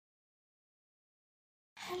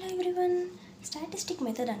Hello everyone. Statistic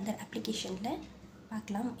method under application la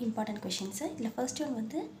paakalam important questions. The first one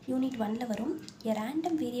வந்து unit 1 la varum. A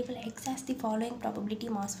random variable x has the following probability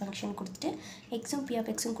mass function கொடுத்துட்டு x p of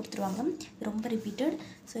x கொடுத்துருவாங்க. ரொம்ப repeated.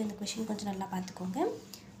 So இந்த question கொஞ்சம் நல்லா பார்த்துக்கோங்க.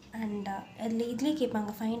 And இதுலயே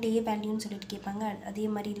கேட்பாங்க find a value னு சொல்லிட்டு கேட்பாங்க. அதே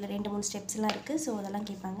மாதிரி இதுல ரெண்டு மூணு ஸ்டெப்ஸ் எல்லாம் இருக்கு. So அதெல்லாம்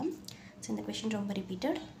கேட்பாங்க. So இந்த question ரொம்ப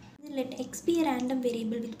repeated. Let x be a random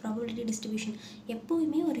variable with probability distribution.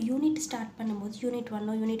 எப்பவுமே ஒரு யூனிட் ஸ்டார்ட் பண்ணும்போது யூனிட்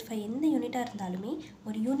 1 யூனிட் 5 எந்த யூனிட்டா இருந்தாலுமே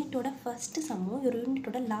ஒரு யூனிட்டோட ஃபர்ஸ்ட் சம்மும் ஒரு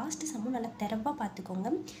யூனிட்டோட லாஸ்ட் சம்மும் நல்லா தெரவா பார்த்துக்கோங்க.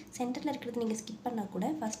 சென்டர்ல இருக்கிறது நீங்க ஸ்கிப் பண்ணா கூட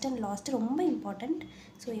ஃபர்ஸ்ட் அண்ட் லாஸ்ட் ரொம்ப இம்பார்ட்டன்ட்.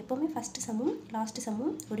 ஸோ எப்பவுமே ஃபர்ஸ்ட் சம்மும் லாஸ்ட்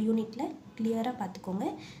சம்மும் ஒரு யூனிட்ல கிளியரா பார்த்துக்கோங்க.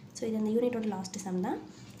 ஸோ இது அந்த யூனிட்டோட லாஸ்ட் சம் தான்.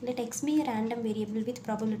 Let x be a random variable with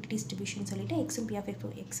probability distribution சொல்லிட்டு x p of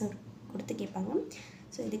x கொடுத்து கேட்பாங்க.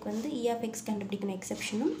 ஸோ இதுக்கு வந்து e of x கண்டுபிடிக்கணும்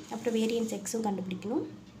எக்ஸெப்ஷனும் அப்புறம் வேரியன்ஸ் எக்ஸும் கண்டுபிடிக்கணும்.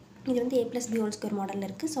 இது வந்து a + b ஹோல் ஸ்கொயர் மாடலில்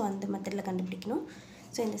இருக்குது. ஸோ அந்த மெத்தடில் கண்டுபிடிக்கணும்.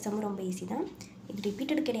 ஸோ இந்த சம் ரொம்ப ஈஸி தான். இது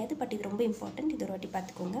ரிப்பீட்டட் கிடையாது, பட் இது ரொம்ப இம்பார்ட்டன்ட். இது ஒரு வாட்டி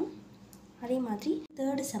பார்த்துக்கோங்க. அதே மாதிரி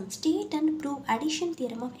third some state and prove addition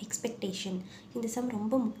theorem of expectation. இந்த சம்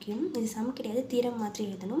ரொம்ப முக்கியம். இது சம் கிடையாது, தியரம் மாதிரி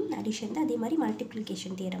எழுதணும். அடிஷன் தான். அதே மாதிரி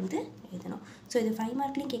மல்டிப்ளிகேஷன் தியரம் வந்து எழுதணும். ஸோ இது 5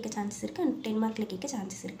 மார்க்லேயும் கேட்க சான்சஸ் இருக்குது அண்ட் 10 மார்க்கில் கேட்க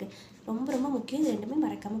சான்சஸ் இருக்குது. ரொம்ப ரொம்ப முக்கியம். இது ரெண்டுமே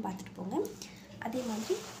மறக்காமல் பார்த்துட்டு போங்க. அதே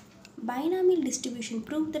மாதிரி binomial distribution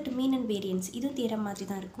prove that mean and variance, இதுவும் தியரம் மாதிரி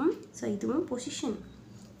தான் இருக்கும். ஸோ இதுவும் position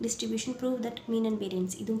distribution prove that mean and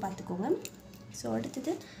variance, இதுவும் பார்த்துக்கோங்க. ஸோ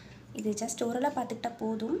அடுத்தது இது ஜஸ்ட் ஓரலாக பார்த்துக்கிட்டா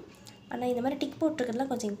போதும். ஆனால் இந்த மாதிரி டிக் போட்டிருக்கிறதுலாம்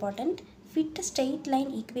கொஞ்சம் important. Fit straight line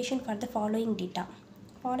equation for the following data.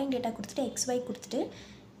 Following data கொடுத்துட்டு XY கொடுத்துட்டு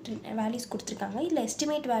வேல்யூஸ் கொடுத்துருக்காங்க. இதில்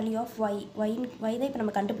எஸ்டிமேட் வேல்யூ ஆஃப் ஒய் தான் இப்போ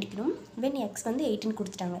நம்ம கண்டுபிடிக்கணும். வென் எக்ஸ் வந்து 18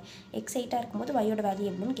 கொடுத்துட்டாங்க. எக்ஸ் 8 இருக்கும்போது ஒய்யோட வேல்யூ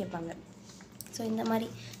எவ்வளோன்னு கேட்பாங்க. ஸோ இந்த மாதிரி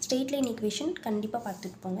ஸ்ட்ரெயிட் லைன் ஈக்குவேஷன் கண்டிப்பாக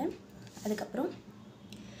பார்த்துட்டு போங்க. அதுக்கப்புறம்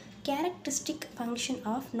characteristic function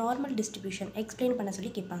of normal distribution explain பண்ண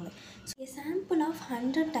சொல்லி கேட்பாங்க. So a sample of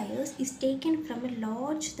 100 tires is taken from a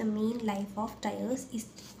large. The mean life of tires is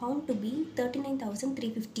found to be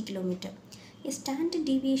 39,350 km. A standard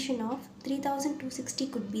deviation of 3,260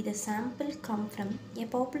 could be the sample come from a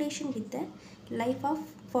population with the life of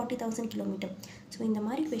 40,000 km. So இந்த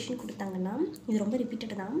மாதிரி question கொடுத்தாங்கன்னா இது ரொம்ப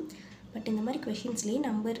repeated தான். But இந்த மாதிரி கொஷின்ஸ்லேயே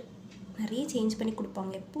number நிறைய change பண்ணி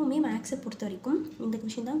கொடுப்பாங்க. எப்போவுமே மேக்ஸை பொறுத்த வரைக்கும் இந்த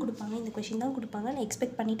கொஷின் தான் கொடுப்பாங்க, இந்த கொஷின் தான் கொடுப்பாங்க. நான்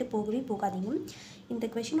எக்ஸ்பெக்ட் பண்ணிவிட்டு போகவே போகாதீங்க. இந்த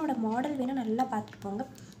கொஷினோட மாடல் வேணால் நல்லா பார்த்துட்டு போங்க.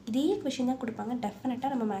 இதே கொஷின் தான் கொடுப்பாங்க. டெஃபினட்டாக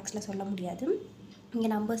நம்ம மேக்ஸில் சொல்ல முடியாது. இங்கே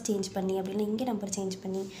நம்பர்ஸ் சேஞ்ச் பண்ணி அப்படின்னா இங்கே நம்பர் சேஞ்ச்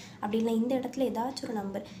பண்ணி அப்படின்னா இந்த இடத்துல ஏதாச்சும் ஒரு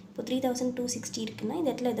நம்பர் இப்போ 3,260 இருக்குன்னா இந்த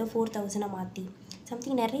இடத்துல ஏதோ 4,000 மாற்றி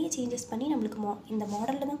சம்திங் நிறைய சேஞ்சஸ் பண்ணி நம்மளுக்கு இந்த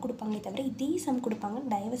மாடலில் தான் கொடுப்பாங்களே தவிர இதே சம்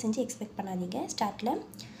கொடுப்பாங்கன்னு தயவு செஞ்சு எக்ஸ்பெக்ட் பண்ணாதீங்க. ஸ்டார்ட்டில்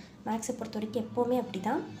மேக்ஸை பொறுத்த வரைக்கும் எப்போவுமே அப்படி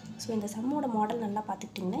தான். ஸோ இந்த சம்மோட மாடல் நல்லா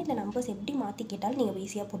பார்த்துக்கிட்டிங்கன்னா இந்த நம்பர்ஸ் எப்படி மாற்றி கேட்டாலும் நீங்கள்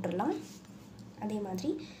ஈஸியாக போட்டுடலாம். அதே மாதிரி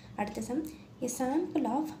அடுத்த some a sample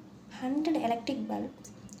of 100 electric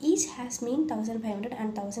bulbs each has mean 1,500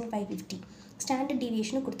 and 1,550. Standard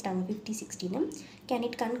டீவியேஷனும் கொடுத்துட்டாங்க 50, 60. Can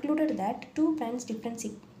it concluded that 2 brands different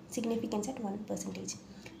significance at 1%.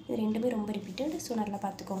 இது ரெண்டுமே ரொம்ப ரிப்பீட்டட். ஸோ நல்லா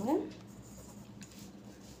பார்த்துக்கோங்க.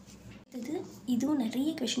 இதுவும் நிறைய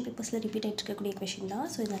கொஷின் பேப்பர்ஸில் ரிப்பீட் ஆகிட்டு இருக்கக்கூடிய கொஷின் தான்.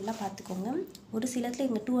 ஸோ இது நல்லா பார்த்துக்கோங்க. ஒரு சிலத்தில்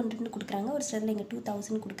இங்கே 200 கொடுக்குறாங்க, ஒரு சிலத்தில் இங்கே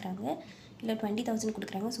 2,000 கொடுக்குறாங்க, இல்லை 20,000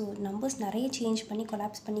 கொடுக்குறாங்க. ஸோ நம்பர்ஸ் நிறைய சேஞ்ச் பண்ணி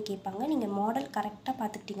கொலாப்ஸ் பண்ணி கேட்பாங்க. நீங்கள் மாடல் கரெக்டாக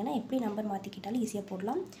பார்த்துக்கிட்டிங்கன்னா எப்படி நம்பர் மாற்றி கேட்டாலும் ஈஸியாக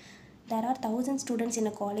போடலாம். There are 1,000 students in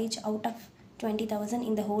a college out of 20,000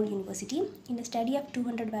 in the whole university. In a study of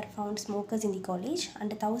 200 were found smokers in the college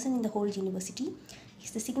and 1,000 in the whole university.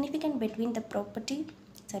 Is the significant between the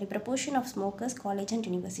proportion of smokers, college and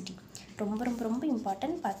university. ரொம்ப ரொம்ப ரொம்ப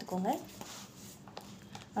important, பார்த்துக்கோங்க.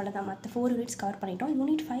 அவ்வளோதான், மற்ற 4 units cover பண்ணிட்டோம்.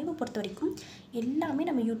 Unit 5 பொறுத்த வரைக்கும் எல்லாமே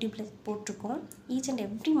நம்ம யூடியூப்பில் போட்டிருக்கோம். Each and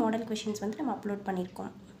every model questions வந்து நம்ம அப்லோட்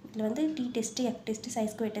பண்ணியிருக்கோம். இதில் வந்து D test, F test, chi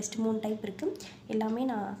square test 3 type இருக்குது. எல்லாமே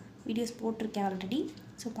நான் வீடியோஸ் போட்டிருக்கேன் ஆல்ரெடி.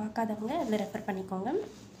 ஸோ பார்க்காதவங்க அதில் ரெஃபர் பண்ணிக்கோங்க.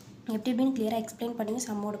 எப்படின்னு கிளியராக எக்ஸ்பிளைன் பண்ணி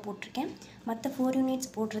சம்மோட போட்டிருக்கேன். மற்ற 4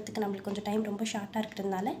 யூனிட்ஸ் போடுறதுக்கு நம்மளுக்கு கொஞ்சம் டைம் ரொம்ப ஷார்ட்டாக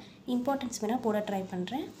இருக்கிறதுனால இம்பார்ட்டன்ஸ் வேணால் போட ட்ரை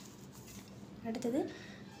பண்ணுறேன். அடுத்தது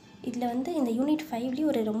இதில் வந்து இந்த யூனிட் 5லேயும்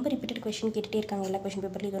ஒரு ரொம்ப ரிப்பீட்டட் கொஷின் கேட்டுகிட்டே இருக்காங்க எல்லா கொஷின்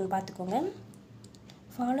பேப்பர்லேயும். இது ஒன்று பார்த்துக்கோங்க.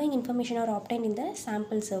 ஃபாலோயிங் இன்ஃபர்மேஷன் ஆர் ஆப்டைன் இந்த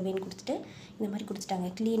சாம்பிள் சர்வேன்னு கொடுத்துட்டு இந்த மாதிரி கொடுத்துட்டாங்க.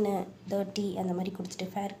 க்ளீனு, டர்ட்டி அந்த மாதிரி கொடுத்துட்டு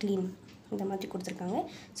ஃபேர் க்ளீன் இந்த மாதிரி கொடுத்துருக்காங்க.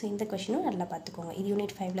 ஸோ இந்த கொஷினும் நல்லா பார்த்துக்கோங்க. இது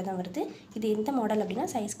யூனிட் 5ல் தான் வருது. இது எந்த மாடல் அப்படின்னா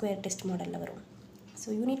சை ஸ்கொயர் டெஸ்ட் மாடலில் வரும். ஸோ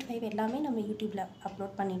யூனிட் 5 எல்லாமே நம்ம யூடியூப்பில்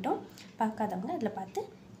அப்லோட் பண்ணிட்டோம். பார்க்காதவங்க அதில் பார்த்து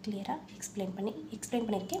கிளியராக எக்ஸ்பிளைன்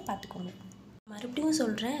பண்ணியிருக்கேன், பார்த்துக்கோங்க. மறுபடியும்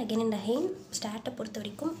சொல்கிறேன், அகைன் இந்த ஹெயின் ஸ்டார்ட்டை பொறுத்த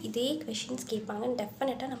வரைக்கும் இதே கொஷின்ஸ் கேட்பாங்கன்னு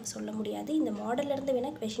டெஃபினட்டாக நம்ம சொல்ல முடியாது. இந்த மாடல்லேருந்து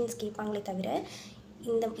வேணால் கொஷின்ஸ் கேட்பாங்களே தவிர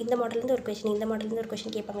இந்த மாடல்லேருந்து ஒரு கொஷின் இந்த மாடல்லேருந்து ஒரு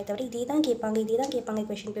கொஷின் கேட்பாங்க தவிர இதே தான் கேட்பாங்க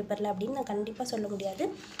கொஷின் பேப்பரில் அப்படின்னு நான் கண்டிப்பாக சொல்ல முடியாது.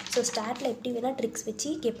 ஸோ ஸ்டாட்டில் எப்படி வேணால் ட்ரிக்ஸ் வச்சு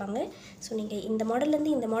கேட்பாங்க. ஸோ நீங்கள் இந்த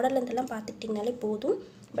மாடல்லேருந்துலாம் பார்த்துக்கிட்டிங்கனாலே போதும்.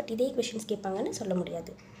 பட் இதே கொஷின்ஸ் கேட்பாங்கன்னு சொல்ல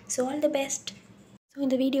முடியாது. So all the best. So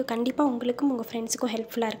இந்த வீடியோ கண்டிப்பாக உங்களுக்கும் உங்கள் ஃப்ரெண்ட்ஸுக்கும்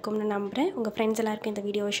ஹெல்ப்ஃபுல்லாக இருக்கும்னு நம்புகிறேன். உங்கள் ஃப்ரெண்ட்ஸ் எல்லாருக்கும் இந்த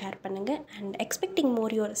வீடியோவை ஷேர் பண்ணுங்கள். And expecting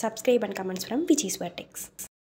more your subscribe and comments from Viji's vertex.